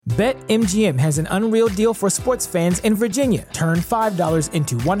BetMGM has an unreal deal for sports fans in Virginia. Turn $5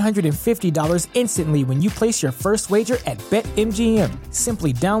 into $150 instantly when you place your first wager at BetMGM.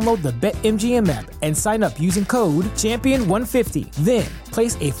 Simply download the BetMGM app and sign up using code Champion150. Then,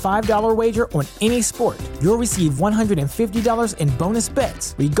 place a $5 wager on any sport. You'll receive $150 in bonus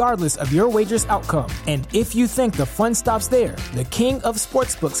bets, regardless of your wager's outcome. And if you think the fun stops there, the King of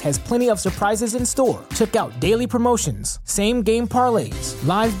Sportsbooks has plenty of surprises in store. Check out daily promotions, same-game parlays,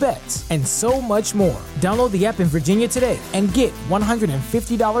 live bets, and so much more. Download the app in Virginia today and get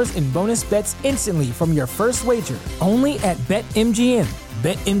 $150 in bonus bets instantly from your first wager. Only at BetMGM.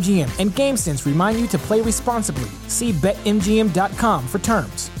 BetMGM and GameSense remind you to play responsibly. See BetMGM.com for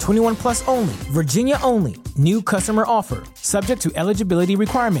terms. 21 plus only. Virginia only. New customer offer. Subject to eligibility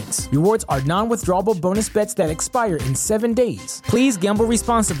requirements. Rewards are non-withdrawable bonus bets that expire in 7 days. Please gamble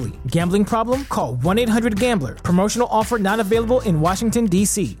responsibly. Gambling problem? Call 1-800-GAMBLER. Promotional offer not available in Washington,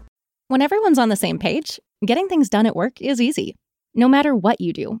 D.C. When everyone's on the same page, getting things done at work is easy. No matter what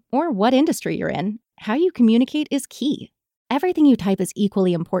you do or what industry you're in, how you communicate is key. Everything you type is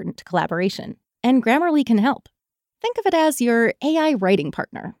equally important to collaboration, and Grammarly can help. Think of it as your AI writing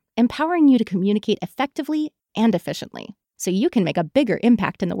partner, empowering you to communicate effectively and efficiently, so you can make a bigger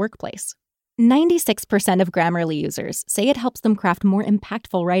impact in the workplace. 96% of Grammarly users say it helps them craft more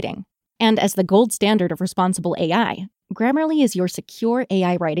impactful writing. And as the gold standard of responsible AI, Grammarly is your secure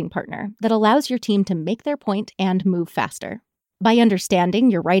AI writing partner that allows your team to make their point and move faster. By understanding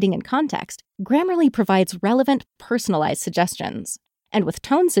your writing and context, Grammarly provides relevant, personalized suggestions. And with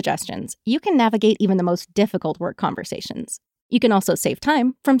tone suggestions, you can navigate even the most difficult work conversations. You can also save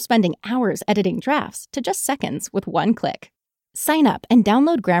time from spending hours editing drafts to just seconds with one click. Sign up and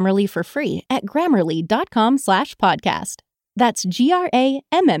download Grammarly for free at grammarly.com/podcast. That's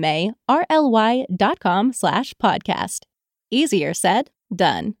GRAMMARLY.com/podcast. Easier said,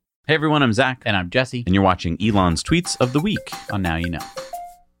 done. Hey everyone, I'm Zach. And I'm Jesse. And you're watching Elon's Tweets of the Week on Now You Know.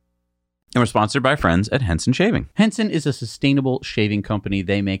 And we're sponsored by friends at Henson Shaving. Henson is a sustainable shaving company.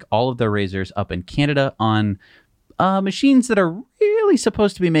 They make all of their razors up in Canada on machines that are really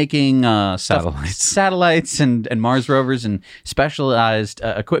supposed to be making satellites and Mars rovers and specialized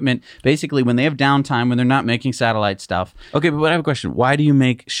equipment. Basically, when they have downtime, when they're not making satellite stuff. Okay, but I have a question. Why do you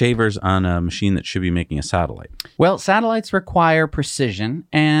make shavers on a machine that should be making a satellite? Well, satellites require precision,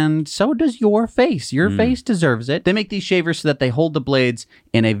 and so does your face. Your face deserves it. They make these shavers so that they hold the blades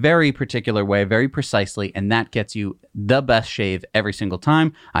in a very particular way, very precisely, and that gets you the best shave every single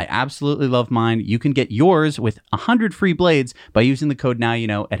time. I absolutely love mine. You can get yours with 100 free blades by using the code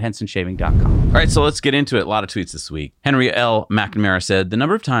NOWYOUKNOW at hensonshaving.com. All right, so let's get into it. A lot of tweets this week. Henry L. McNamara said, the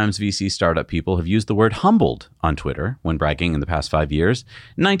number of times VC startup people have used the word humbled on Twitter when bragging in the past 5 years,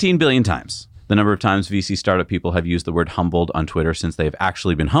 19 billion times. The number of times VC startup people have used the word humbled on Twitter since they've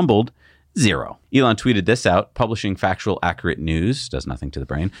actually been humbled, 0. Elon tweeted this out: publishing factual, accurate news does nothing to the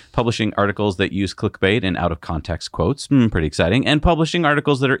brain. Publishing articles that use clickbait and out-of-context quotes, pretty exciting. And publishing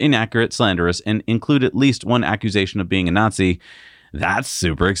articles that are inaccurate, slanderous, and include at least one accusation of being a Nazi. That's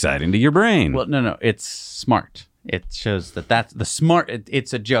super exciting to your brain. Well, no, it's smart. It shows that that's the smart.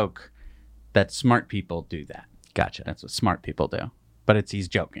 It's a joke that smart people do that. Gotcha. That's what smart people do. But he's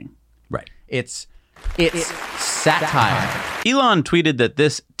joking. Right. It's satire. Elon tweeted that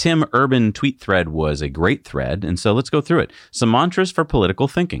this Tim Urban tweet thread was a great thread, and so let's go through it. Some mantras for political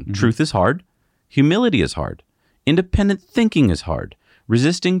thinking. Truth is hard. Humility is hard. Independent thinking is hard.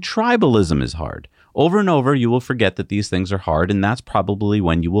 Resisting tribalism is hard. Over and over, you will forget that these things are hard, and that's probably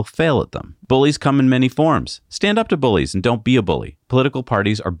when you will fail at them. Bullies come in many forms. Stand up to bullies and don't be a bully. Political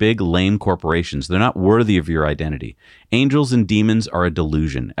parties are big, lame corporations. They're not worthy of your identity. Angels and demons are a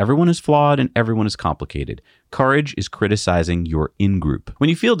delusion. Everyone is flawed and everyone is complicated. Courage is criticizing your in-group. When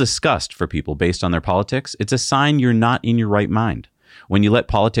you feel disgust for people based on their politics, it's a sign you're not in your right mind. When you let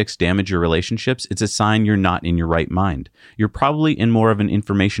politics damage your relationships, it's a sign you're not in your right mind. You're probably in more of an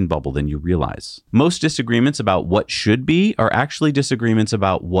information bubble than you realize. Most disagreements about what should be are actually disagreements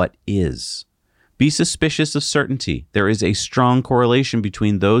about what is. Be suspicious of certainty. There is a strong correlation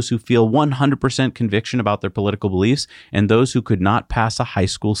between those who feel 100% conviction about their political beliefs and those who could not pass a high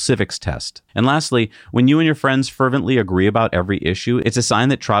school civics test. And lastly, when you and your friends fervently agree about every issue, it's a sign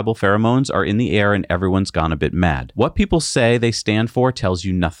that tribal pheromones are in the air and everyone's gone a bit mad. What people say they stand for tells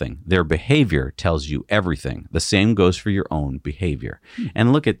you nothing. Their behavior tells you everything. The same goes for your own behavior.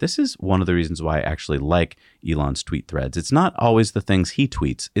 And look, this is one of the reasons why I actually like Elon's tweet threads. It's not always the things he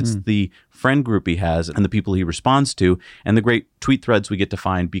tweets. It's the friend group he has and the people he responds to and the great tweet threads we get to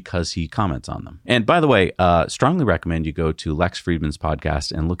find because he comments on them. And by the way, strongly recommend you go to Lex Friedman's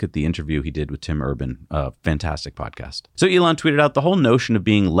podcast and look at the interview he did with Tim Urban. Fantastic podcast. So Elon tweeted out, the whole notion of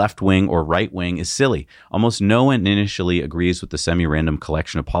being left-wing or right-wing is silly. Almost no one initially agrees with the semi-random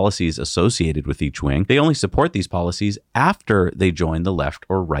collection of policies associated with each wing. They only support these policies after they join the left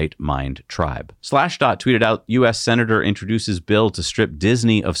or right mind tribe. Slashdot tweeted out, U.S. Senator introduces bill to strip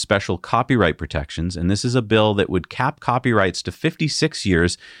Disney of special copyright protections, and this is a bill that would cap copyrights to 56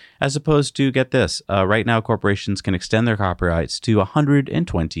 years, as opposed to, get this, right now corporations can extend their copyrights to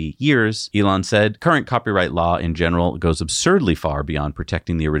 120 years. Elon said, current copyright law in general goes absurdly far beyond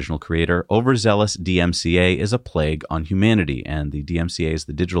protecting the original creator. Overzealous DMCA is a plague on humanity, and the DMCA is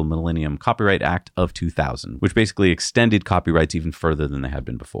the Digital Millennium Copyright Act of 2000, which basically extended copyrights even further than they had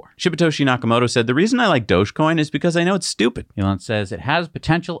been before. Shibatoshi Nakamoto said, the reason I like Dogecoin is because I know it's stupid. Elon says it has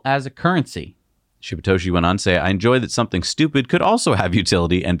potential as a currency. Shibatoshi went on to say, I enjoy that something stupid could also have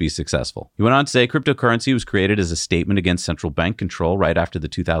utility and be successful. He went on to say, cryptocurrency was created as a statement against central bank control right after the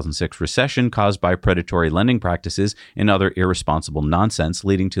 2006 recession caused by predatory lending practices and other irresponsible nonsense,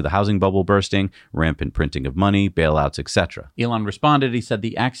 leading to the housing bubble bursting, rampant printing of money, bailouts, etc. Elon responded, he said,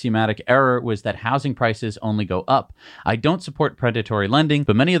 the axiomatic error was that housing prices only go up. I don't support predatory lending,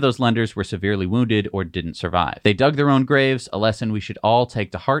 but many of those lenders were severely wounded or didn't survive. They dug their own graves, a lesson we should all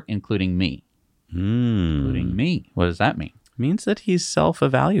take to heart, including me. Including me. What does that mean? Means that he's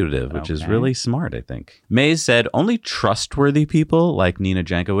self-evaluative, which is really smart, I think. Mays said, only trustworthy people like Nina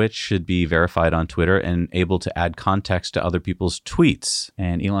Jankowicz should be verified on Twitter and able to add context to other people's tweets.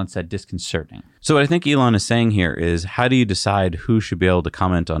 And Elon said, disconcerting. So what I think Elon is saying here is, how do you decide who should be able to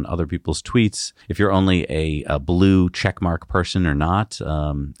comment on other people's tweets if you're only a blue checkmark person or not?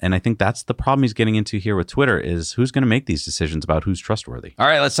 And I think that's the problem he's getting into here with Twitter, is who's going to make these decisions about who's trustworthy. All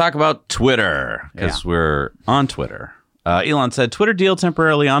right, let's talk about Twitter, because we're on Twitter. Elon said, Twitter deal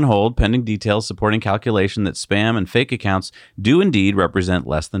temporarily on hold, pending details supporting calculation that spam and fake accounts do indeed represent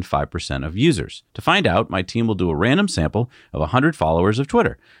less than 5% of users. To find out, my team will do a random sample of 100 followers of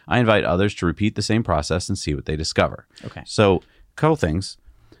Twitter. I invite others to repeat the same process and see what they discover. Okay. So, a couple things.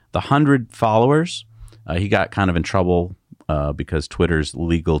 The 100 followers, he got kind of in trouble because Twitter's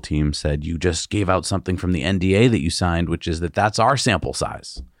legal team said, you just gave out something from the NDA that you signed, which is that's our sample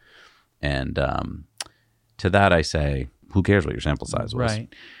size. And to that I say, who cares what your sample size was?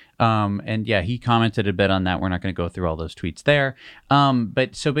 Right. And yeah, he commented a bit on that. We're not going to go through all those tweets there.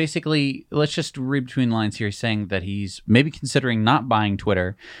 But so basically, let's just read between lines here, saying that he's maybe considering not buying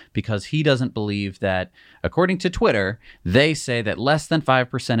Twitter because he doesn't believe that, according to Twitter, they say that less than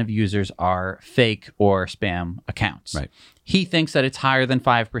 5% of users are fake or spam accounts. Right. He thinks that it's higher than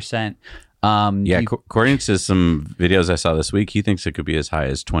 5%. According to some videos I saw this week, he thinks it could be as high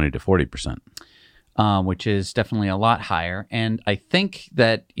as 20 to 40%. Which is definitely a lot higher. And I think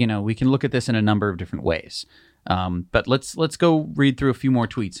that, we can look at this in a number of different ways. But let's go read through a few more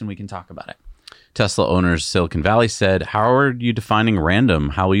tweets and we can talk about it. Tesla owners Silicon Valley said, how are you defining random?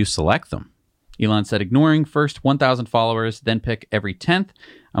 How will you select them? Elon said, ignoring first 1,000 followers, then pick every 10th.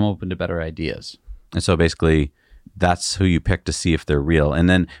 I'm open to better ideas. And so basically, that's who you pick to see if they're real. And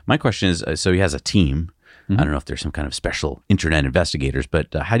then my question is, so he has a team. I don't know if there's some kind of special internet investigators, but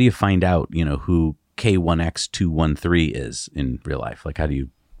how do you find out, who K1X213 is in real life? Like, how do you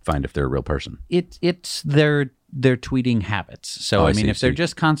find if they're a real person? It's their tweeting habits. So, if they're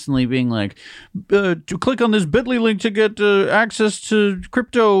just constantly being like, to click on this bit.ly link to get access to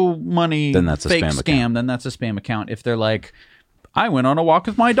crypto money, then that's a fake spam account. Then that's a spam account. If they're like, I went on a walk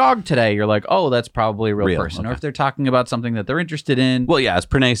with my dog today, you're like, oh, that's probably a real person. Okay. Or if they're talking about something that they're interested in. Well, yeah, as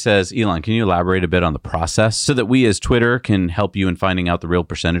Pranay says, Elon, can you elaborate a bit on the process so that we as Twitter can help you in finding out the real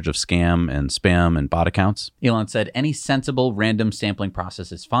percentage of scam and spam and bot accounts? Elon said, any sensible random sampling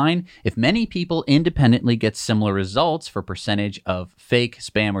process is fine. If many people independently get similar results for percentage of fake,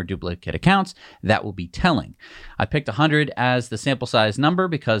 spam, or duplicate accounts, that will be telling. I picked 100 as the sample size number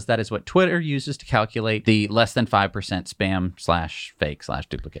because that is what Twitter uses to calculate the less than 5%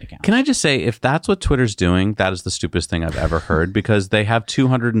 spam/fake/duplicate account. Can I just say, if that's what Twitter's doing, that is the stupidest thing I've ever heard, because they have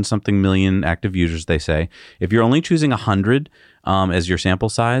 200 and something million active users, they say. If you're only choosing 100 as your sample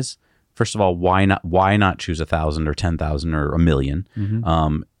size, first of all, why not choose 1,000 or 10,000 or 1 million?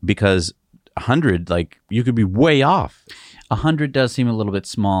 Because 100, you could be way off. 100 does seem a little bit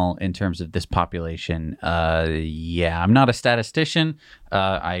small in terms of this population. I'm not a statistician.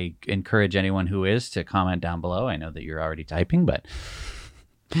 I encourage anyone who is to comment down below. I know that you're already typing, but...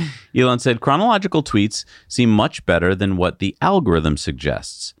 Elon said, chronological tweets seem much better than what the algorithm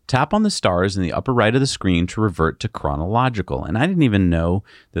suggests. Tap on the stars in the upper right of the screen to revert to chronological. And I didn't even know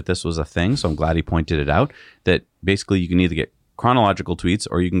that this was a thing, so I'm glad he pointed it out, that basically you can either get chronological tweets,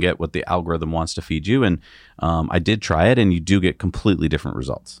 or you can get what the algorithm wants to feed you. And I did try it, and you do get completely different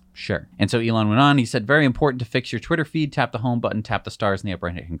results. Sure. And so Elon went on. He said, very important to fix your Twitter feed. Tap the home button, tap the stars in the upper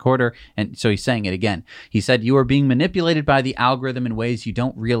right-hand corner. And so he's saying it again. He said, you are being manipulated by the algorithm in ways you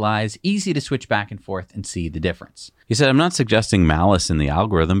don't realize. Easy to switch back and forth and see the difference. He said, I'm not suggesting malice in the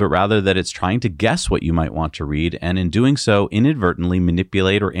algorithm, but rather that it's trying to guess what you might want to read, and in doing so, inadvertently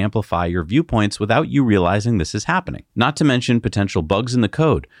manipulate or amplify your viewpoints without you realizing this is happening. Not to mention potential bugs in the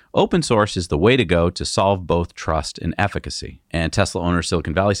code. Open source is the way to go to solve both trust and efficacy. And Tesla owner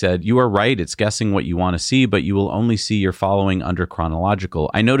Silicon Valley said, you are right, it's guessing what you want to see, but you will only see your following under chronological.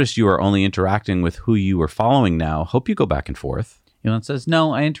 I noticed you are only interacting with who you are following now. Hope you go back and forth. Elon says,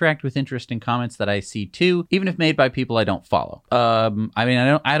 no, I interact with interesting comments that I see too, even if made by people I don't follow. I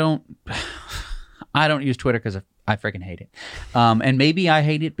don't use Twitter because I freaking hate it. And maybe I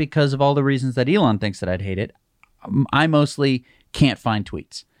hate it because of all the reasons that Elon thinks that I'd hate it. I mostly can't find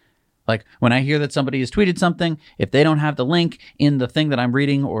tweets. Like when I hear that somebody has tweeted something, if they don't have the link in the thing that I'm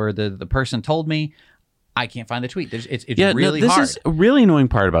reading or the person told me, I can't find the tweet. It's really hard. This is a really annoying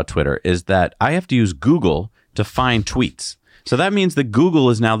part about Twitter is that I have to use Google to find tweets. So that means that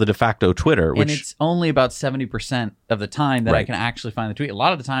Google is now the de facto Twitter. And it's only about 70% of the time that I can actually find the tweet. A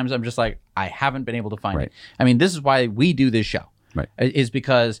lot of the times I'm just like, I haven't been able to find it. I mean, this is why we do this show. Right. Is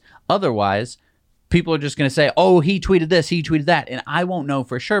because otherwise people are just going to say, oh, he tweeted this, he tweeted that. And I won't know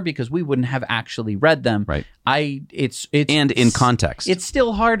for sure because we wouldn't have actually read them. Right. It's and in context. It's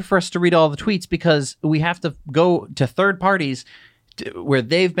still hard for us to read all the tweets because we have to go to third parties where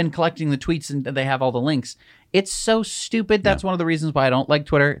they've been collecting the tweets and they have all the links. It's so stupid. That's one of the reasons why I don't like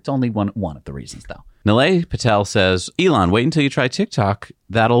Twitter. It's only one of the reasons, though. Nalay Patel says, Elon, wait until you try TikTok.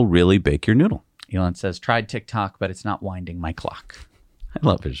 That'll really bake your noodle. Elon says, tried TikTok, but it's not winding my clock. I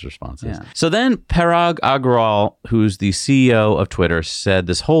love his responses. Yeah. So then Parag Agrawal, who's the CEO of Twitter, said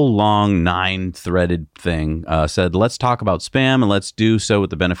this whole long 9-threaded thing, said, let's talk about spam and let's do so with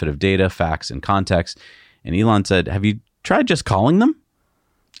the benefit of data, facts, and context. And Elon said, have you tried just calling them?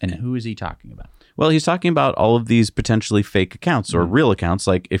 And who is he talking about? Well, he's talking about all of these potentially fake accounts or real accounts.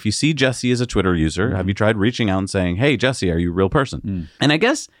 Like if you see Jesse as a Twitter user, have you tried reaching out and saying, hey, Jesse, are you a real person? And I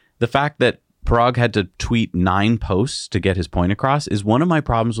guess the fact that Parag had to tweet 9 posts to get his point across is one of my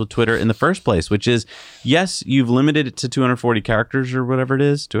problems with Twitter in the first place, which is, yes, you've limited it to 240 characters or whatever it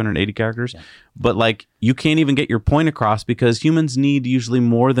is, 280 characters, but like you can't even get your point across because humans need usually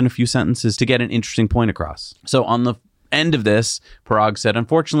more than a few sentences to get an interesting point across. So on the end of this, Parag said,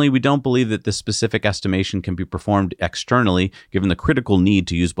 unfortunately, we don't believe that this specific estimation can be performed externally, given the critical need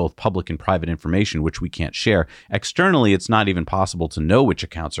to use both public and private information, which we can't share. Externally, it's not even possible to know which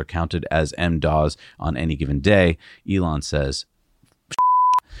accounts are counted as MDAWs on any given day. Elon says,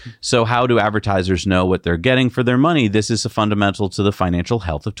 so how do advertisers know what they're getting for their money? This is fundamental to the financial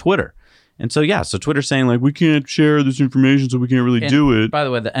health of Twitter. And so, so Twitter's saying, like, we can't share this information, so we can't really do it. By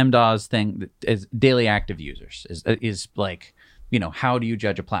the way, the MDAWs thing is daily active users, is like, how do you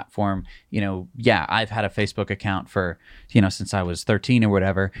judge a platform? I've had a Facebook account for, since I was 13 or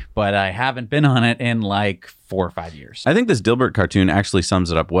whatever, but I haven't been on it in like 4 or 5 years. I think this Dilbert cartoon actually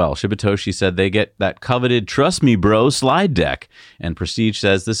sums it up well. Shibatoshi said they get that coveted trust me bro slide deck. And Prestige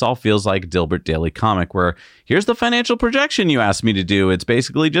says this all feels like Dilbert Daily Comic, where here's the financial projection you asked me to do. It's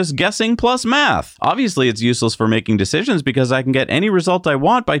basically just guessing plus math. Obviously, it's useless for making decisions because I can get any result I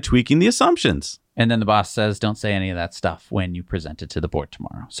want by tweaking the assumptions. And then the boss says, don't say any of that stuff when you present it to the board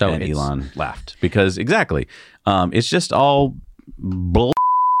tomorrow. So and Elon laughed because exactly. It's just all bull.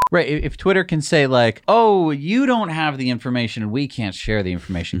 Right. If Twitter can say like, oh, you don't have the information and we can't share the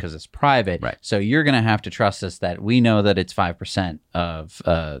information because it's private. Right. So you're going to have to trust us that we know that it's 5% of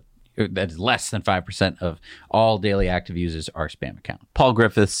that is less than 5% of all daily active users are spam accounts. Paul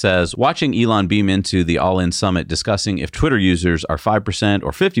Griffith says, watching Elon beam into the All-In Summit discussing if Twitter users are 5%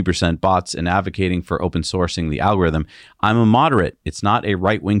 or 50% bots and advocating for open sourcing the algorithm, I'm a moderate. It's not a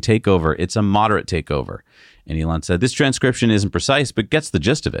right-wing takeover. It's a moderate takeover. And Elon said, this transcription isn't precise, but gets the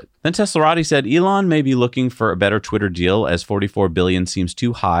gist of it. Then Teslarati said, Elon may be looking for a better Twitter deal as 44 billion seems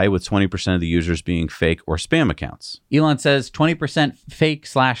too high with 20% of the users being fake or spam accounts. Elon says 20%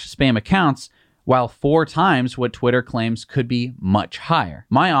 fake/spam accounts, while 4 times what Twitter claims could be much higher.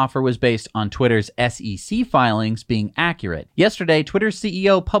 My offer was based on Twitter's SEC filings being accurate. Yesterday, Twitter's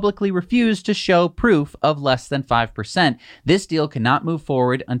CEO publicly refused to show proof of less than 5%. This deal cannot move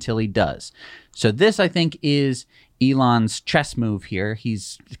forward until he does. So this, I think, is Elon's chess move here.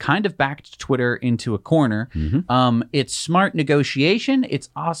 He's kind of backed Twitter into a corner. It's smart negotiation. It's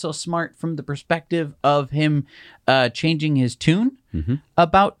also smart from the perspective of him changing his tune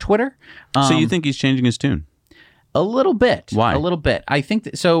about Twitter. So you think he's changing his tune? A little bit. Why? A little bit. I think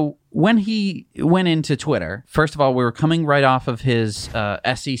so. When he went into Twitter, first of all, we were coming right off of his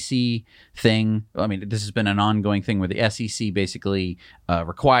SEC thing. I mean, this has been an ongoing thing where the SEC basically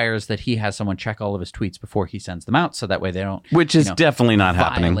requires that he has someone check all of his tweets before he sends them out, so that way they don't. Which is definitely not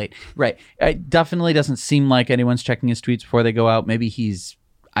happening. Right. It definitely doesn't seem like anyone's checking his tweets before they go out. Maybe he's.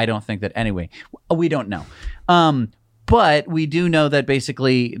 I don't think that. Anyway, we don't know. But we do know that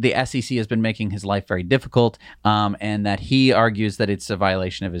basically the SEC has been making his life very difficult, and that he argues that it's a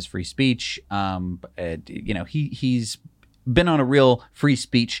violation of his free speech. He's been on a real free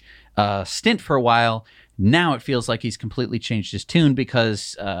speech stint for a while. Now it feels like he's completely changed his tune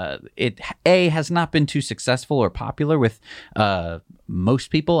because it has not been too successful or popular with most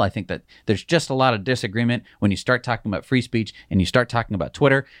people. I think that there's just a lot of disagreement when you start talking about free speech and you start talking about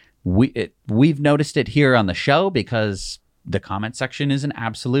Twitter. We've noticed it here on the show because the comment section is an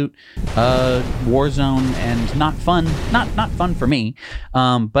absolute war zone and not fun. Not fun for me.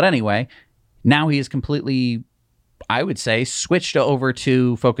 But anyway, now he is completely, I would say, switched over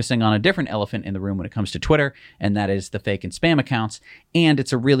to focusing on a different elephant in the room when it comes to Twitter, and that is the fake and spam accounts. And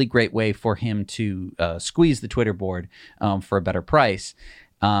it's a really great way for him to squeeze the Twitter board for a better price.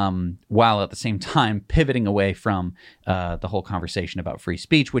 While at the same time pivoting away from the whole conversation about free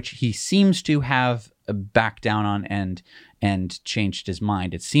speech, which he seems to have backed down on and changed his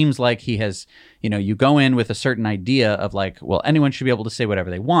mind. It seems like he has, you go in with a certain idea of like, well, anyone should be able to say whatever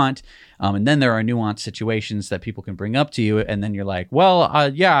they want. And then there are nuanced situations that people can bring up to you. And then you're like,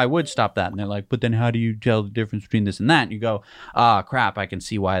 well, yeah, I would stop that. And they're like, but then how do you tell the difference between this and that? And you go, crap, I can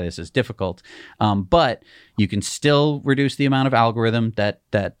see why this is difficult. But you can still reduce the amount of algorithm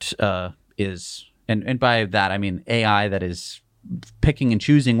that is, and by that, I mean AI that is picking and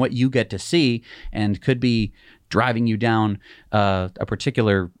choosing what you get to see and could be driving you down a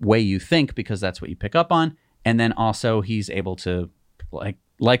particular way you think because that's what you pick up on. And then also he's able to,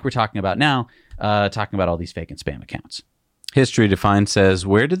 like we're talking about now, talking about all these fake and spam accounts. History Defined says,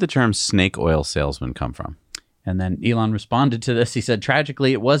 where did the term snake oil salesman come from? And then Elon responded to this. He said,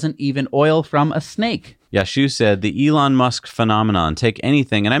 tragically, it wasn't even oil from a snake. Yashu said, the Elon Musk phenomenon, take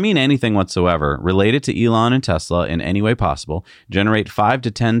anything, and I mean anything whatsoever, related to Elon and Tesla in any way possible, generate 5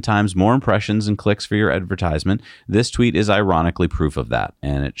 to 10 times more impressions and clicks for your advertisement. This tweet is ironically proof of that.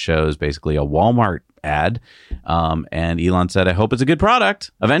 And it shows basically a Walmart ad. And Elon said, I hope it's a good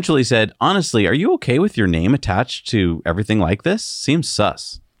product. Eventually said, honestly, are you okay with your name attached to everything like this? Seems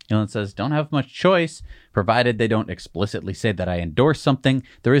sus. Elon says, don't have much choice, provided they don't explicitly say that I endorse something.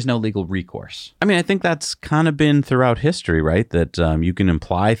 There is no legal recourse. I mean, I think that's kind of been throughout history, right? That you can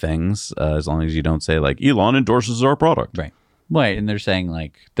imply things as long as you don't say, like, Elon endorses our product. Right. Right. And they're saying,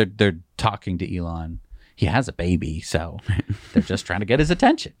 like, they're talking to Elon. He has a baby, so they're just trying to get his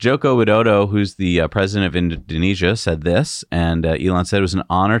attention. Joko Widodo, who's the president of Indonesia, said this, and Elon said it was an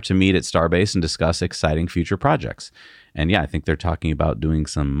honor to meet at Starbase and discuss exciting future projects. And yeah, I think they're talking about doing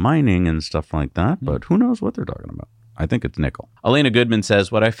some mining and stuff like that, but who knows what they're talking about. I think it's nickel. Elena Goodman says,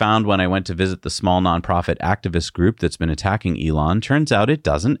 what I found when I went to visit the small nonprofit activist group that's been attacking Elon, turns out it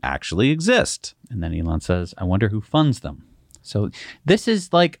doesn't actually exist. And then Elon says, I wonder who funds them. So this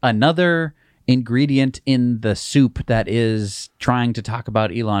is like another ingredient in the soup that is trying to talk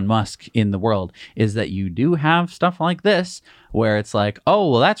about Elon Musk in the world, is that you do have stuff like this where it's like, oh,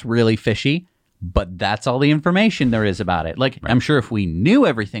 well, that's really fishy. But that's all the information there is about it. Like, right. I'm sure if we knew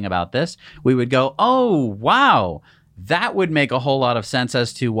everything about this, we would go, oh, wow, that would make a whole lot of sense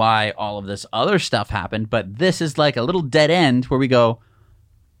as to why all of this other stuff happened. But this is like a little dead end where we go,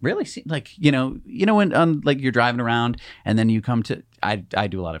 really? Like, when like you're driving around and then you come to, I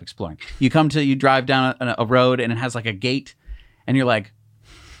do a lot of exploring. You drive down a road and it has like a gate and you're like,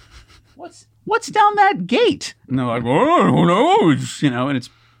 what's down that gate? And they're like, oh, who knows?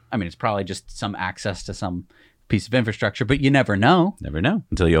 And it's probably just some access to some piece of infrastructure, but you never know. Never know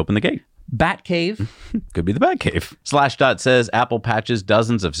until you open the gate. Batcave. Could be the Batcave. Slashdot says Apple patches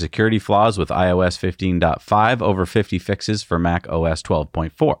dozens of security flaws with iOS 15.5, over 50 fixes for Mac OS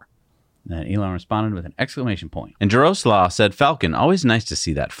 12.4. Then Elon responded with an exclamation point. And Jaroslaw said, Falcon, always nice to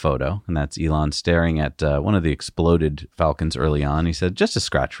see that photo. And that's Elon staring at one of the exploded Falcons early on. He said, just a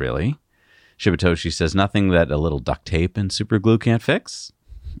scratch, really. Shibatoshi says, nothing that a little duct tape and super glue can't fix.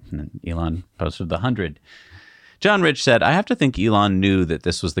 And then Elon posted the 100. John Rich said, I have to think Elon knew that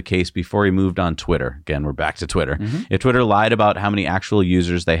this was the case before he moved on Twitter. Again, we're back to Twitter. Mm-hmm. If Twitter lied about how many actual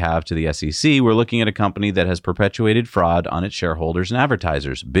users they have to the SEC, we're looking at a company that has perpetuated fraud on its shareholders and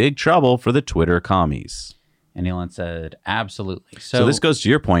advertisers. Big trouble for the Twitter commies. And Elon said, absolutely. So this goes to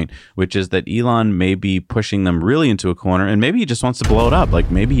your point, which is that Elon may be pushing them really into a corner, and maybe he just wants to blow it up. Like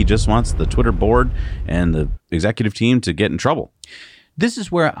maybe he just wants the Twitter board and the executive team to get in trouble. This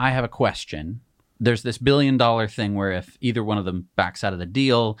is where I have a question. There's this $1 billion thing where if either one of them backs out of the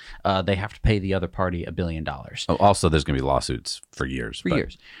deal, they have to pay the other party $1 billion. Oh, also, there's going to be lawsuits for years.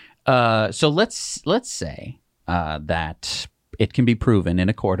 So let's say that it can be proven in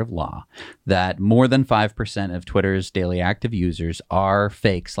a court of law that more than 5% of Twitter's daily active users are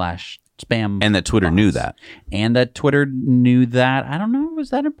fake/spam. And that Twitter knew that. And that Twitter knew that. I don't know. Was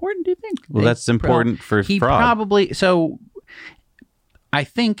that important, do you think? Well, that's important for he fraud. Probably. So I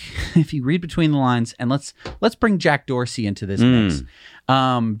think if you read between the lines, and let's bring Jack Dorsey into this mix.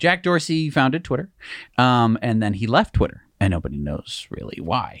 Jack Dorsey founded Twitter, and then he left Twitter, and nobody knows really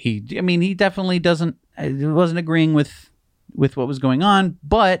why. He definitely wasn't agreeing with what was going on,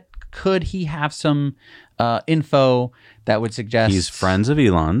 but could he have some info that would suggest he's friends of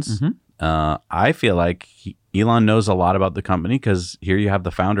Elon's? I feel like Elon knows a lot about the company because here you have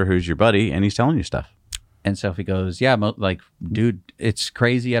the founder who's your buddy, and he's telling you stuff. And so if he goes, yeah, like, dude, it's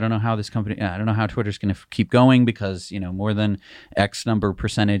crazy. I don't know how Twitter's going to keep going because, more than X number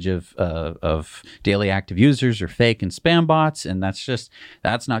percentage of daily active users are fake and spam bots. And that's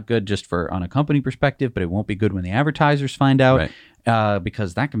not good just on a company perspective, but it won't be good when the advertisers find out,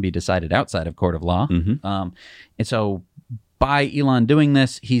 because that can be decided outside of court of law. And so by Elon doing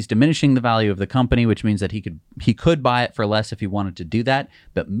this, he's diminishing the value of the company, which means that he could buy it for less if he wanted to do that.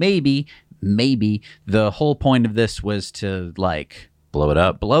 But maybe the whole point of this was to like blow it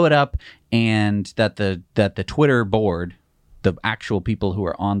up, and that the Twitter board, the actual people who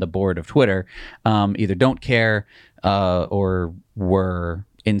are on the board of Twitter, either don't care or were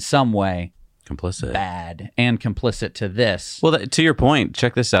in some way complicit to this. Well, to your point,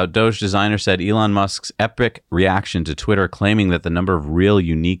 check this out. Doge designer said Elon Musk's epic reaction to Twitter claiming that the number of real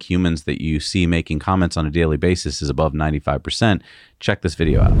unique humans that you see making comments on a daily basis is above 95%. Check this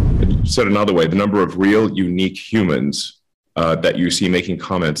video out. Said another way, the number of real unique humans that you see making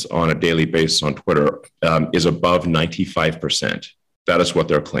comments on a daily basis on Twitter is above 95%. That is what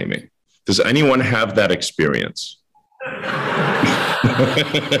they're claiming. Does anyone have that experience? I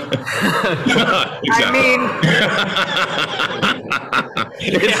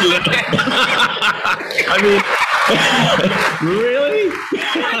mean, really?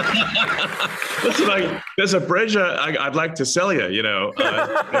 Listen, there's a bridge I'd like to sell you. There you go.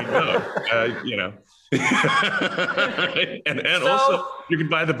 And also you can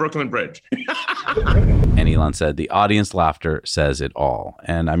buy the Brooklyn Bridge. And Elon said the audience laughter says it all.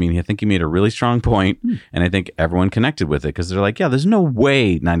 And I mean, I think he made a really strong point, and I think everyone connected with it because they're like, yeah, there's no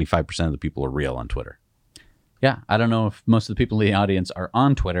way 95% of the people are real on Twitter. Yeah, I don't know if most of the people in the audience are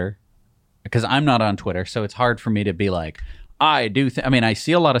on Twitter because I'm not on Twitter, so it's hard for me to be like, I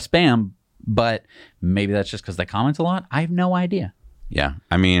see a lot of spam, but maybe that's just because they comment a lot. I have no idea. Yeah,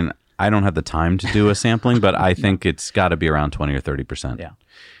 I mean, I don't have the time to do a sampling, but I think it's got to be around 20 or 30%. Yeah.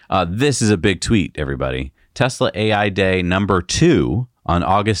 This is a big tweet, everybody. Tesla AI Day #2 on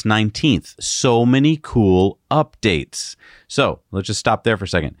August 19th. So many cool updates. So let's just stop there for a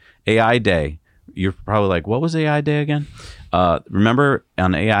second. AI Day. You're probably like, what was AI Day again? Remember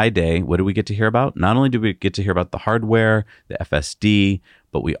on AI Day, what did we get to hear about? Not only did we get to hear about the hardware, the FSD,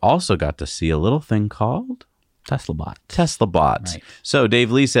 but we also got to see a little thing called TeslaBot. Right. So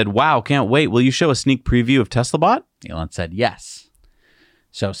Dave Lee said, wow, can't wait. Will you show a sneak preview of TeslaBot? Elon said yes.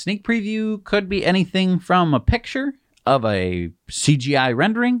 So sneak preview could be anything from a picture of a CGI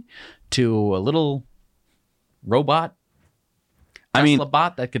rendering to a little robot Tesla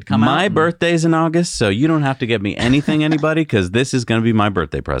bot that could come out. My birthday's in August, so you don't have to get me anything, anybody, because this is going to be my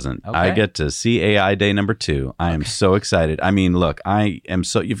birthday present. Okay. I get to see AI Day #2. I am so excited. I mean, look,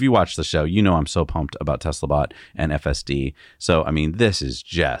 if you watch the show, you know I'm so pumped about TeslaBot and FSD. So, I mean, this is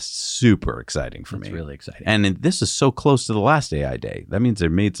just super exciting for me. It's really exciting. And this is so close to the last AI Day. That means they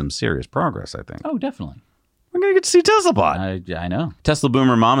made some serious progress, I think. Oh, definitely. We're going to get to see TeslaBot. I know. Tesla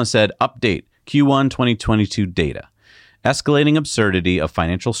Boomer Mama said, update Q1 2022 data. Escalating absurdity of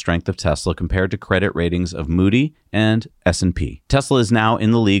financial strength of Tesla compared to credit ratings of Moody and S&P. Tesla is now in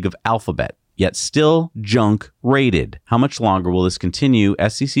the league of Alphabet, yet still junk rated. How much longer will this continue?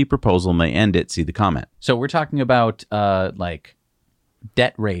 SEC proposal may end it. See the comment. So we're talking about like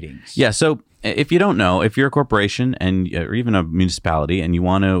debt ratings. Yeah. So if you don't know, if you're a corporation or even a municipality and you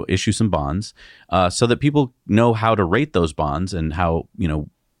want to issue some bonds so that people know how to rate those bonds and how,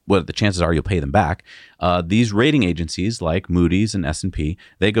 what the chances are you'll pay them back. These rating agencies like Moody's and S&P,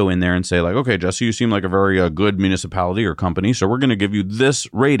 they go in there and say like, okay, Jesse, you seem like a very good municipality or company, so we're going to give you this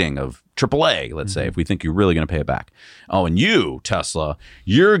rating of AAA, let's say, if we think you're really going to pay it back. Oh, and you, Tesla,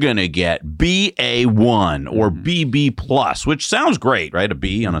 you're going to get BA1 or BB plus, which sounds great, right? A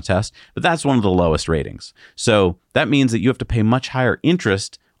B on a test, but that's one of the lowest ratings. So that means that you have to pay much higher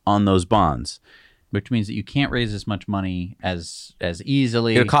interest on those bonds. Which means that you can't raise as much money as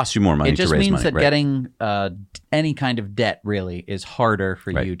easily. It costs you more money to raise money. It just means that right? getting any kind of debt really is harder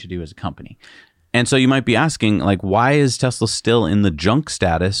for you to do as a company. And so you might be asking, like, why is Tesla still in the junk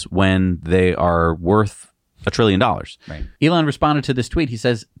status when they are worth $1 trillion? Right. Elon responded to this tweet. He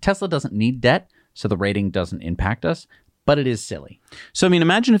says, Tesla doesn't need debt, so the rating doesn't impact us. But it is silly. So, I mean,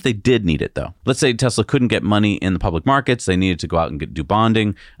 imagine if they did need it, though. Let's say Tesla couldn't get money in the public markets. They needed to go out and do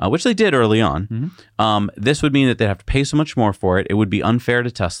bonding, which they did early on. This would mean that they'd have to pay so much more for it. It would be unfair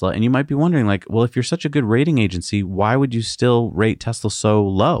to Tesla. And you might be wondering, like, well, if you're such a good rating agency, why would you still rate Tesla so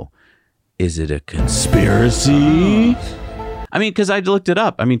low? Is it a conspiracy? I mean, because I looked it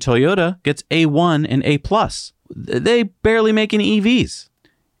up. I mean, Toyota gets A1 and A+. They barely make any EVs.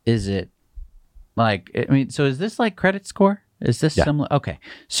 Is it? Like, I mean, so is this like credit score? Is this similar? Okay.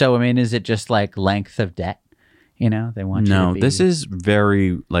 So, I mean, is it just like length of debt? You know, they want you to be... No, this is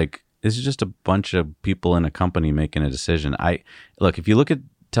very, like, this is just a bunch of people in a company making a decision. Look, if you look at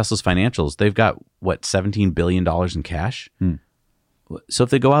Tesla's financials, they've got, what, $17 billion in cash? So if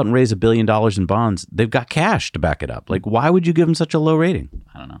they go out and raise $1 billion in bonds, they've got cash to back it up. Like, why would you give them such a low rating?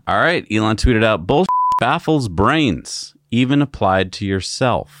 I don't know. All right, Elon tweeted out, bullshit baffles brains, even applied to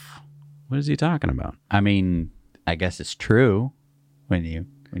yourself. What is he talking about? I mean, I guess it's true when you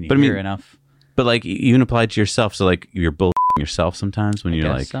hear enough. But like, even applied to yourself. So like, you're bullshitting yourself sometimes when you're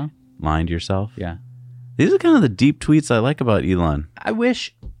like lying to yourself. Yeah. These are kind of the deep tweets I like about Elon. I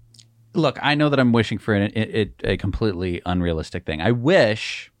wish. Look, I know that I'm wishing for a completely unrealistic thing. I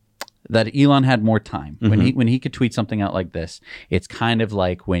wish that Elon had more time when he could tweet something out like this. It's kind of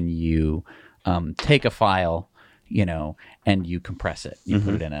like when you take a file, you know, and you compress it. You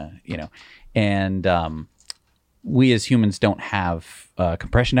put it in a, you know, and we as humans don't have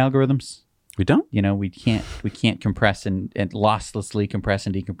compression algorithms. We don't? You know, we can't compress and losslessly compress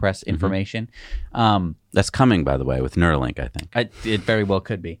and decompress information. That's coming, by the way, with Neuralink, I think. It very well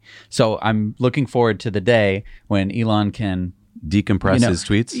could be. So I'm looking forward to the day when Elon can decompress his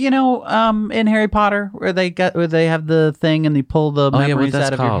tweets. You know, in Harry Potter, where they have the thing and they pull the memories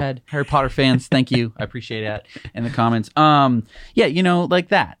out of your head. Harry Potter fans, thank you. I appreciate that in the comments. Yeah, you know, like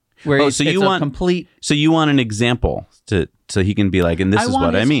that. Where so you want an example so he can be like, and this is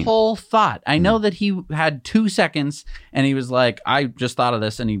what I mean. Whole thought. I know that he had 2 seconds and he was like, I just thought of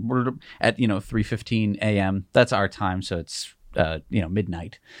this, and he at 3:15 a.m. That's our time, so it's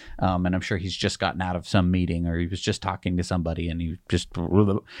midnight, and I'm sure he's just gotten out of some meeting or he was just talking to somebody and he just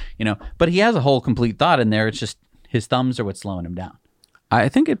but he has a whole complete thought in there. It's just his thumbs are what's slowing him down. I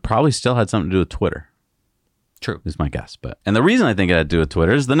think it probably still had something to do with Twitter. True, is my guess. And the reason I think it had to do with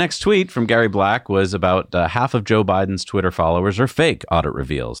Twitter is the next tweet from Gary Black was about half of Joe Biden's Twitter followers are fake, audit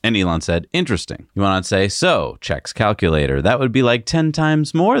reveals. And Elon said, interesting. You want to say, so, checks calculator, that would be like 10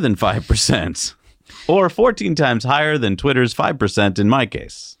 times more than 5%. Or 14 times higher than Twitter's 5% in my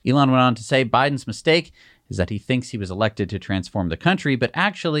case. Elon went on to say Biden's mistake is that he thinks he was elected to transform the country, but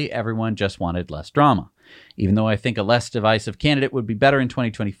actually everyone just wanted less drama. Even though I think a less divisive candidate would be better in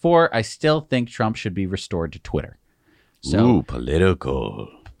 2024, I still think Trump should be restored to Twitter. So,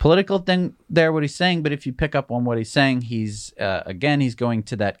 political thing there, what he's saying, but if you pick up on what he's saying, he's going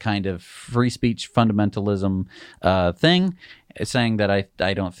to that kind of free speech fundamentalism thing, saying that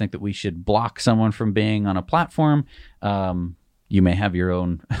I don't think that we should block someone from being on a platform. You may have your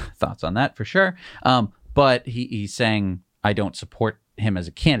own thoughts on that for sure. But he's saying I don't support him as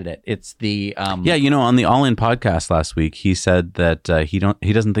a candidate. It's the on the All In podcast last week, he said that he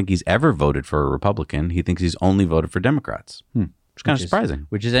doesn't think he's ever voted for a Republican. He thinks he's only voted for Democrats. Which is kind of surprising.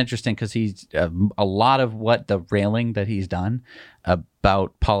 Which is interesting because he's a lot of what the railing that he's done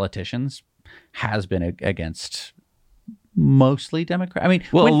about politicians has been against mostly Democrat. I mean,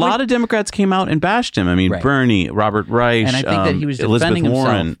 a lot of Democrats came out and bashed him. I mean, right. Bernie, Robert Reich, and I think that he was defending Elizabeth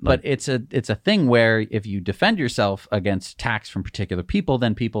Warren, himself. But it's a thing where if you defend yourself against attacks from particular people,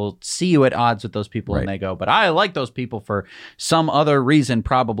 then people see you at odds with those people, right. And they go, "But I like those people for some other reason,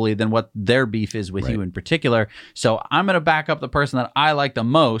 probably than what their beef is with you in particular. So I'm going to back up the person that I like the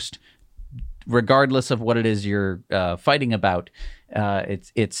most, regardless of what it is you're fighting about."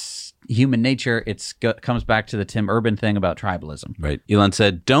 It's human nature. Comes back to the Tim Urban thing about tribalism. Right. Elon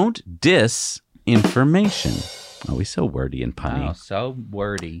said, don't diss information. Oh, he's so wordy and punny. Oh, so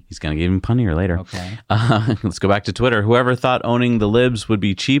wordy. He's going to give him punnier later. Okay. Let's go back to Twitter. Whoever thought owning the libs would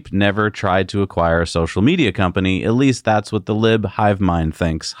be cheap never tried to acquire a social media company. At least that's what the lib hive mind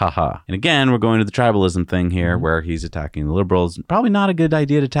thinks. Haha. And again, we're going to the tribalism thing here where he's attacking the liberals. Probably not a good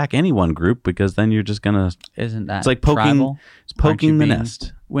idea to attack any one group because then you're just going to... Isn't that It's like poking, tribal? it's poking the Aren't you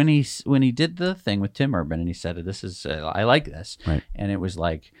nest. When he did the thing with Tim Urban and he said, this is, I like this. Right. And it was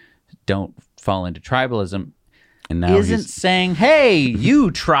like, don't fall into tribalism. And now Isn't saying, hey,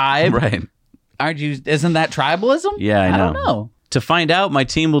 you tribe. Right. Aren't you? Isn't that tribalism? Yeah, I know. I don't know. To find out, my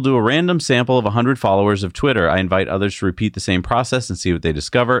team will do a random sample of 100 followers of Twitter. I invite others to repeat the same process and see what they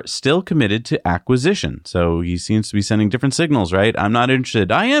discover. Still committed to acquisition. So he seems to be sending different signals, right? I'm not interested.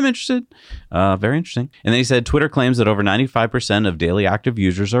 I am interested. Very interesting. And then he said, Twitter claims that over 95% of daily active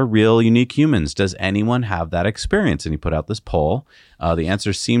users are real, unique humans. Does anyone have that experience? And he put out this poll. The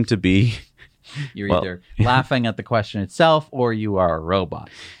answers seem to be... You're either laughing at the question itself or you are a robot.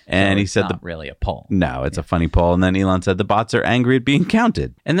 And So he it's said not really a poll. No, it's a funny poll. And then Elon said the bots are angry at being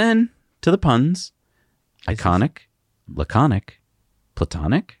counted. And then to the puns. Iconic, laconic,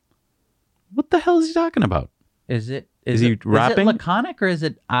 platonic. What the hell is he talking about? Is he rapping? Is it laconic or is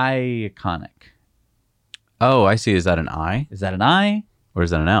it iconic? Oh, I see. Is that an I? Is that an I Or is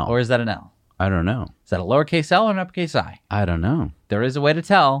that an L? or is that an L? I don't know. Is that a lowercase L or an uppercase I? I don't know. There is a way to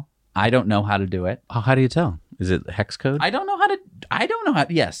tell. I don't know how to do it. Oh, how do you tell? Is it hex code? I don't know how.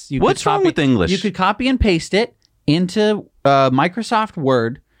 Yes. What's wrong with English? You could copy and paste it into Microsoft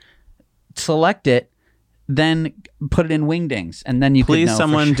Word, select it, then put it in Wingdings, and then you Please, could know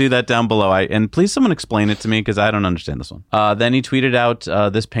someone for sure. do that down below. And please, someone explain it to me because I don't understand this one. Then he tweeted out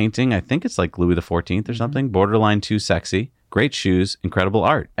this painting. I think it's like Louis the 14th or something. Borderline too sexy. Great shoes. Incredible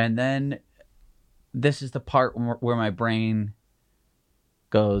art. And then this is the part where my brain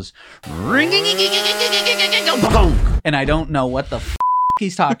goes ring, and I don't know what the f-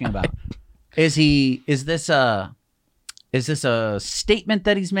 he's talking about. Is this a statement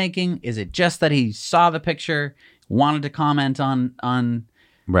that he's making? Is it just that he saw the picture, wanted to comment on?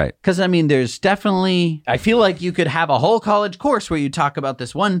 Right. Because I mean, there's definitely. I feel like you could have a whole college course where you talk about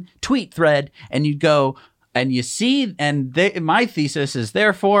this one tweet thread, and you'd go and you see, and my thesis is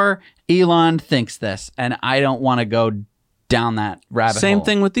therefore Elon thinks this, and I don't want to go down that rabbit hole. Same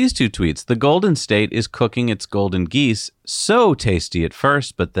thing with these two tweets. The Golden State is cooking its golden geese. So tasty at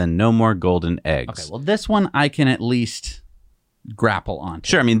first, but then no more golden eggs. Okay, well, this one I can at least grapple on.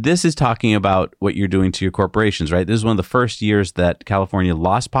 Sure. I mean, this is talking about what you're doing to your corporations, right? This is one of the first years that California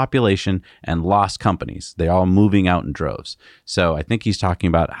lost population and lost companies. They're all moving out in droves. So I think he's talking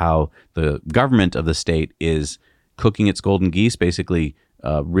about how the government of the state is cooking its golden geese, basically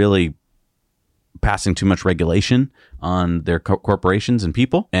really passing too much regulation on their corporations and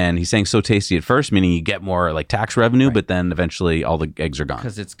people. And he's saying so tasty at first, meaning you get more like tax revenue, but then eventually all the eggs are gone.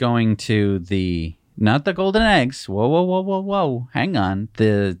 Because it's going to the, not the golden eggs. Whoa. Hang on.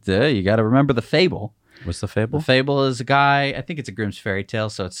 You got to remember the fable. What's the fable? The fable is a guy, I think it's a Grimm's fairy tale.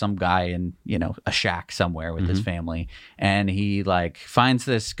 So it's some guy in, a shack somewhere with his family. And he like finds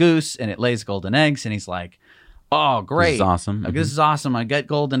this goose and it lays golden eggs. And he's like, oh, great. This is awesome. Like, this is awesome. I get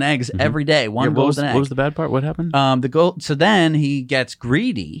golden eggs every day. One golden egg. What was the bad part? What happened? So then he gets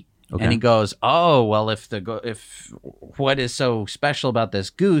greedy and he goes, oh, well, if what is so special about this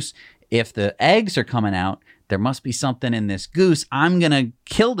goose, if the eggs are coming out, there must be something in this goose. I'm going to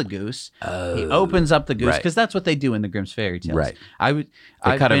kill the goose. He opens up the goose because that's what they do in the Grimm's fairy tales. Right.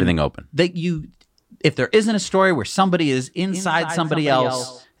 They cut everything open. If there isn't a story where somebody is inside somebody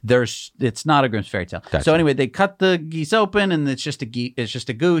else, it's not a Grimm's fairy tale. Gotcha. So anyway, they cut the geese open and it's just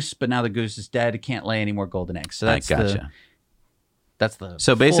a goose, but now the goose is dead. It can't lay any more golden eggs. So that's the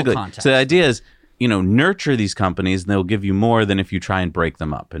So basically, so the idea is, nurture these companies and they'll give you more than if you try and break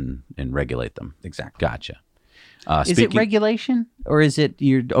them up and regulate them. Exactly. Gotcha. Is it regulation or is it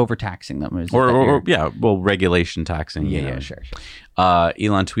you're overtaxing them? Regulation taxing. Yeah, sure.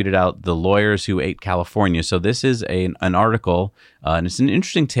 Elon tweeted out the lawyers who ate California. So this is an article, and it's an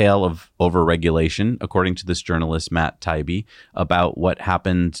interesting tale of overregulation, according to this journalist, Matt Taibbi, about what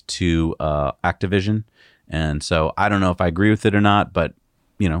happened to Activision. And so I don't know if I agree with it or not, but,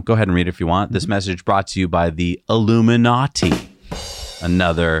 go ahead and read it if you want. This message brought to you by the Illuminati.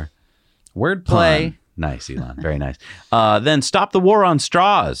 Another wordplay. pun. Nice, Elon. Very nice. Then stop the war on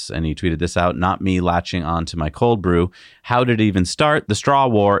straws. And he tweeted this out, not me latching onto my cold brew. How did it even start? The straw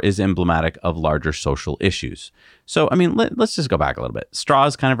war is emblematic of larger social issues. So, I mean, let's just go back a little bit.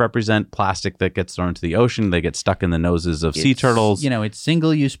 Straws kind of represent plastic that gets thrown into the ocean. They get stuck in the noses of sea turtles. It's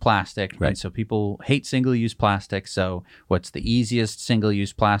single-use plastic. Right. And so people hate single-use plastic. So what's the easiest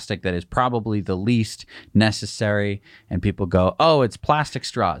single-use plastic that is probably the least necessary? And people go, oh, it's plastic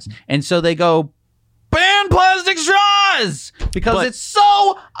straws. And so they go, ban plastic straws because it's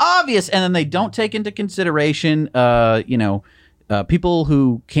so obvious. And then they don't take into consideration, people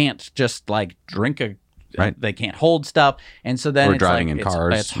who can't just like drink right. They can't hold stuff. And so then or driving in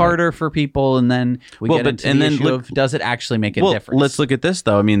cars. It's harder for people. And then we get into the issue of, does it actually make a difference? Let's look at this,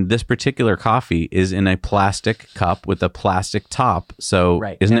 though. I mean, this particular coffee is in a plastic cup with a plastic top. So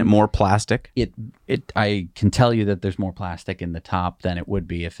isn't it more plastic? I can tell you that there's more plastic in the top than it would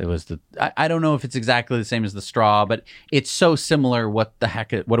be if it was I don't know if it's exactly the same as the straw, but it's so similar. What the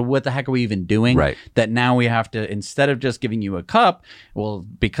heck are we even doing? Right. That now we have to, instead of just giving you a cup, well,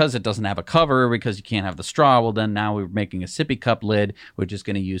 because it doesn't have a cover, because you can't have the straw, well, then now we're making a sippy cup lid, which is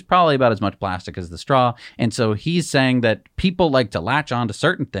going to use probably about as much plastic as the straw. And so he's saying that people like to latch on to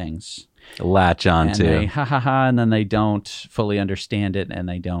certain things. And then they don't fully understand it, and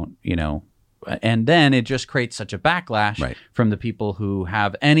they don't, and then it just creates such a backlash from the people who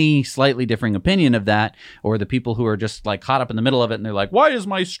have any slightly differing opinion of that, or the people who are just like caught up in the middle of it, and they're like, why is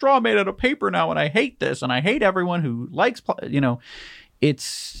my straw made out of paper now? And I hate this, and I hate everyone who likes,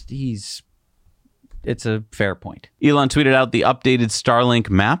 it's a fair point. Elon tweeted out the updated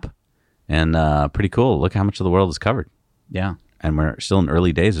Starlink map, and pretty cool. Look how much of the world is covered. Yeah. And we're still in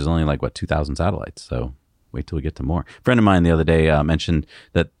early days. There's only 2,000 satellites. So wait till we get to more. A friend of mine the other day mentioned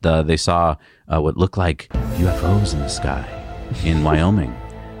that they saw what looked like UFOs in the sky in Wyoming.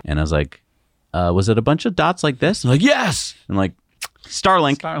 And I was like, was it a bunch of dots like this? I'm like, yes. I'm like,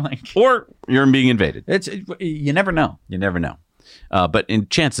 Starlink. Or you're being invaded. You never know. You never know. But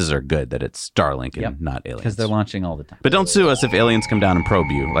chances are good that it's Starlink and not aliens. Because they're launching all the time. But don't sue us if aliens come down and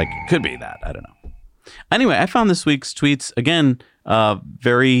probe you. Could be that. I don't know. Anyway, I found this week's tweets, again,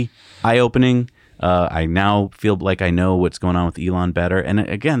 very eye-opening. I now feel like I know what's going on with Elon better. And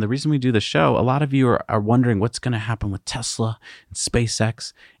again, the reason we do the show, a lot of you are wondering what's going to happen with Tesla and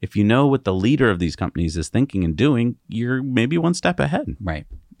SpaceX. If you know what the leader of these companies is thinking and doing, you're maybe one step ahead. Right.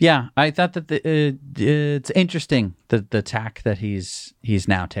 Yeah, I thought that it's interesting, the tack that he's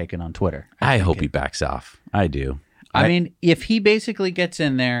now taken on Twitter. I hope he backs off. I do. I mean, if he basically gets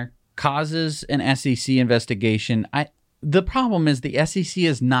in there, causes an SEC investigation, the problem is the SEC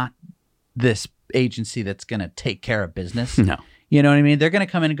is not this agency that's going to take care of business. No. You know what I mean? They're going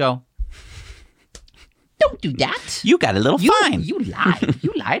to come in and go, don't do that. You got a little fine. You lied.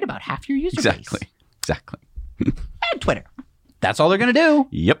 You lied about half your user base. Exactly. And Twitter. That's all they're going to do.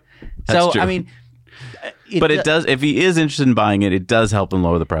 Yep. That's true. I mean... it does. If he is interested in buying it, it does help him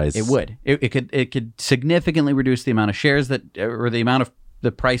lower the price. It would. It could significantly reduce the amount of shares or the amount of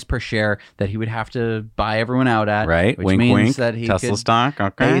the price per share that he would have to buy everyone out at. Right. Which wink, means wink. that he Tesla could stock.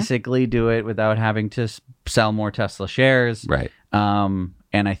 Okay. basically do it without having to sell more Tesla shares. Right. And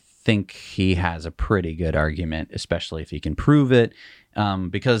I think he has a pretty good argument, especially if he can prove it.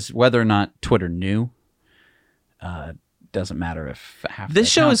 Because whether or not Twitter knew, doesn't matter if half this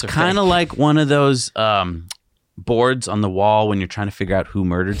show is kind of like one of those boards on the wall when you're trying to figure out who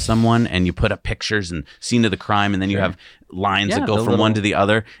murdered someone, and you put up pictures and scene of the crime, and then you have lines that go from one to the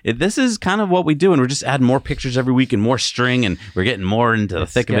other. This is kind of what we do, and we're just adding more pictures every week and more string, and we're getting more into the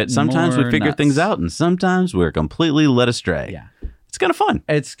thick of it. Sometimes we figure things out, and sometimes we're completely led astray. Yeah. It's kind of fun.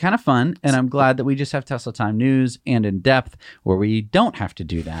 It's kind of fun, and I'm glad that we just have Tesla Time News and In Depth where we don't have to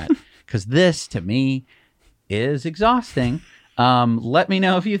do that, because this, to me, is exhausting. Let me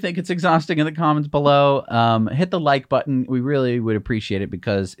know if you think it's exhausting in the comments below. Hit the like button. We really would appreciate it,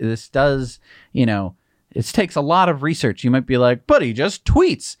 because this does, it takes a lot of research. You might be like, but he just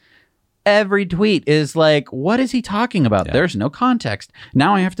tweets. Every tweet is like, what is he talking about? Yeah. There's no context.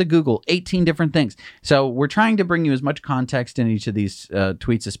 Now I have to Google 18 different things. So we're trying to bring you as much context in each of these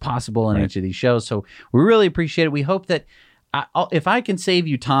tweets as possible in each of these shows. So we really appreciate it. We hope that if I can save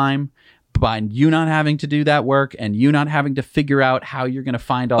you time by you not having to do that work and you not having to figure out how you're going to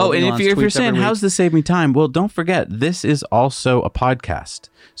find all of Elon's tweets. Oh, and if you're saying, how's this save me time? Well, don't forget, this is also a podcast.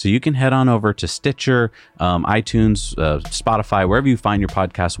 So you can head on over to Stitcher, iTunes, Spotify, wherever you find your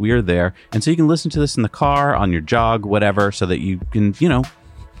podcast. We are there. And so you can listen to this in the car, on your jog, whatever, so that you can,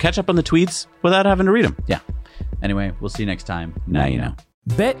 catch up on the tweets without having to read them. Yeah. Anyway, we'll see you next time. Now you know.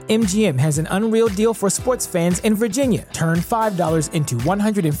 BetMGM has an unreal deal for sports fans in Virginia. Turn $5 into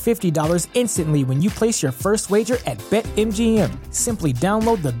 $150 instantly when you place your first wager at BetMGM. Simply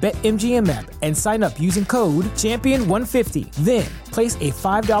download the BetMGM app and sign up using code Champion150. Then, place a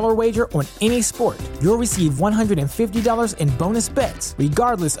 $5 wager on any sport. You'll receive $150 in bonus bets,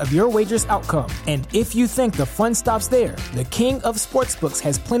 regardless of your wager's outcome. And if you think the fun stops there, the King of Sportsbooks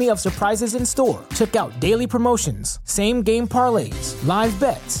has plenty of surprises in store. Check out daily promotions, same-game parlays, live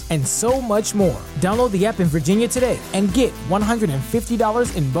bets, and so much more. Download the app in Virginia today and get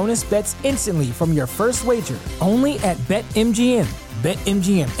 $150 in bonus bets instantly from your first wager. Only at BetMGM.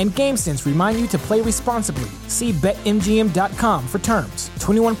 BetMGM and GameSense remind you to play responsibly. See BetMGM.com for terms.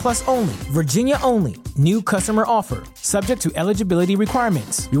 21 plus only. Virginia only. New customer offer. Subject to eligibility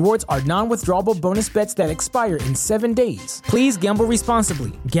requirements. Rewards are non-withdrawable bonus bets that expire in 7 days. Please gamble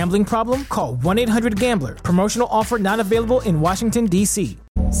responsibly. Gambling problem? Call 1-800-GAMBLER. Promotional offer not available in Washington, D.C.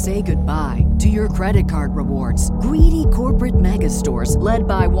 Say goodbye to your credit card rewards. Greedy corporate mega stores, led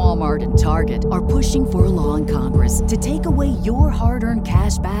by Walmart and Target, are pushing for a law in Congress to take away your hard-earned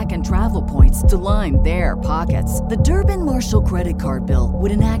cash back and travel points to line their pockets. The Durbin-Marshall credit card bill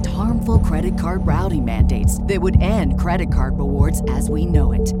would enact harmful credit card routing mandates that would end credit card rewards as we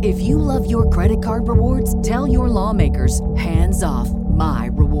know it. If you love your credit card rewards, tell your lawmakers, hands off my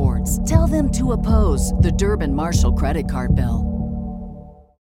rewards. Tell them to oppose the Durbin-Marshall credit card bill.